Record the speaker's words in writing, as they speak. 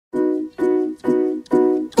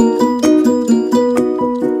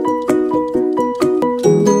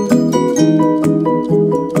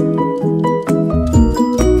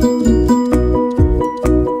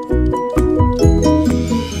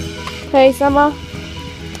Summer.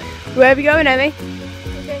 Where are we going, Emmy?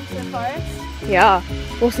 We're going to the forest. Yeah.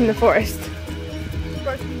 What's in the forest?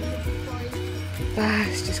 Broken forest. Ah,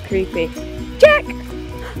 it's just creepy. Jack!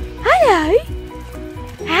 Hello!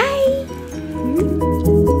 Hey!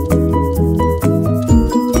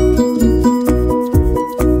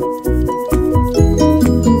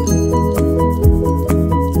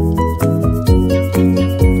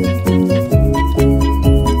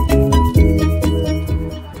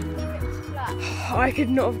 I could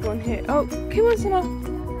not have gone here. Oh, come on, Summer.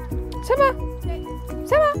 Summer!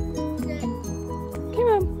 Summer! Come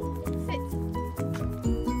on. Sit.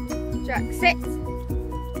 Jack, sit.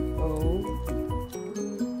 Oh.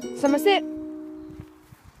 Summer, sit.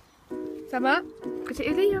 Summer, go take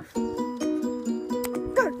your leave.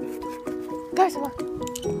 Go. Go, Summer.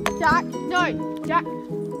 Jack, no. Jack.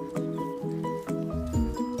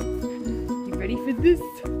 You ready for this?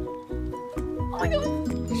 Oh my god.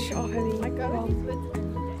 Shut up, Emmy. I go Oh. in these woods every day.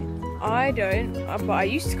 I don't, but I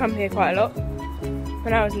used to come here quite a lot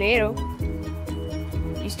when I was little.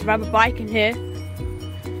 Used to ride a bike in here.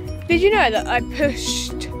 Did you know that I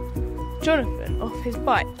pushed Jonathan off his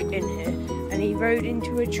bike in here and he rode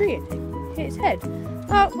into a tree and hit his head?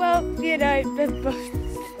 Oh, well, you know,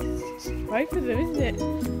 both of them, isn't it?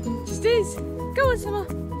 Just is. Go on, Summer.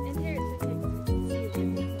 And here it's okay to see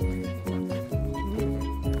you.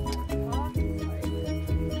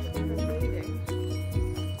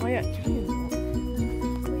 Oh, yeah,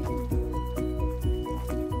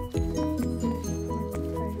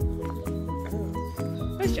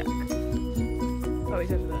 where's Jack? Oh,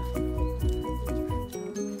 he's over there.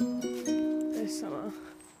 There's Summer.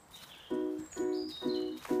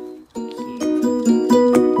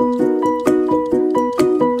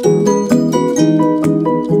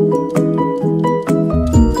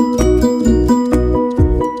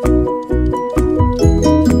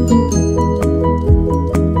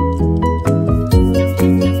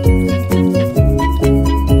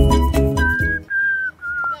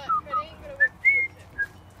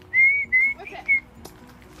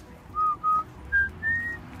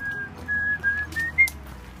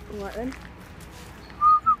 Right then.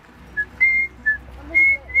 I'm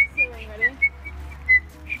looking at this ceiling, ready?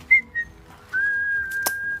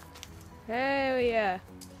 Hell yeah.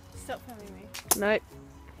 Stop filming me. Nope.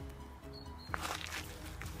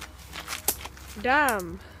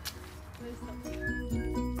 Damn. No, stop.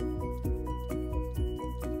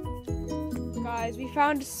 Guys, we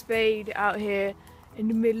found a spade out here in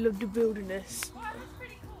the middle of the wilderness. Well, it's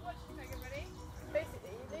pretty cool watching Megan, ready?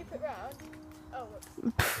 Basically, you loop it round. Oh,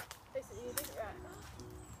 whoops. Basically, you loop it round.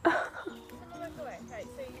 Come on, look away. Okay, so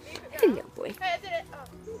you loop it round. Hello, boy. Hey, I did it. Oh,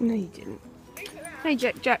 No, you didn't. loop it round. Hey,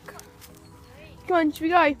 Jack. Come on, should we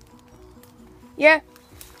go? Yeah?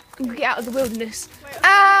 We'll get out of the wilderness. Wait,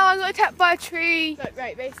 Ow, I got attacked by a tree. Look,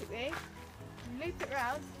 right, basically, you loop it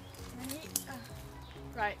round, and then you...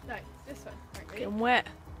 right, no, this one. Right, ready? Getting wet.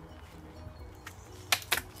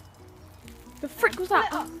 The frick was that?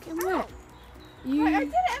 Pull it I'm up. getting Ow. wet. You... Wait, I did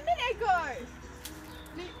it a minute ago!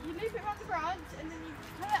 You loop it around the branch, and then you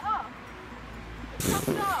pull it off. It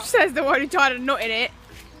comes off. Says the one who tied a knot in it.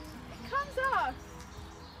 It comes off.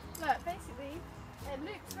 Look, basically, it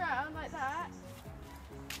loops around like that.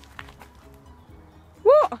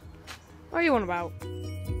 What? What are you on about?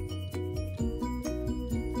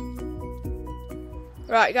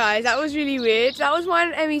 Right, guys, that was really weird. That was mine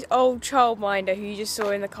and Emmy's old childminder who you just saw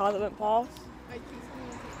in the car that went past. Wait, keep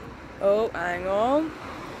someone Oh, hang on.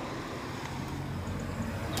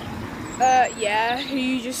 Yeah, who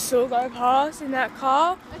you just saw go past in that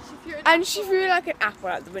car. And she threw like an apple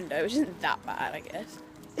out the window, which isn't that bad, I guess.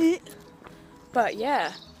 But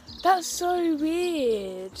yeah, that's so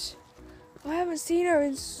weird. I haven't seen her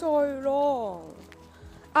in so long.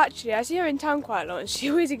 Actually, I see her in town quite a lot and she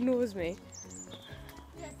always ignores me.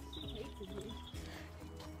 Yeah, she hated you.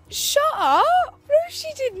 Shut up! No, she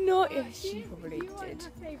did not. Well, Yeah, she probably you weren't did.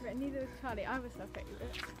 her favourite, neither was Charlie. I was her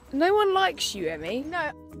favourite. No one likes you, Emmy.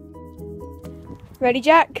 No. Ready,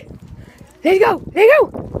 Jack? Let's go! Let's go!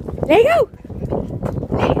 Let's go!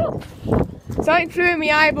 Let's go! Something flew in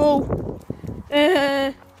my eyeball.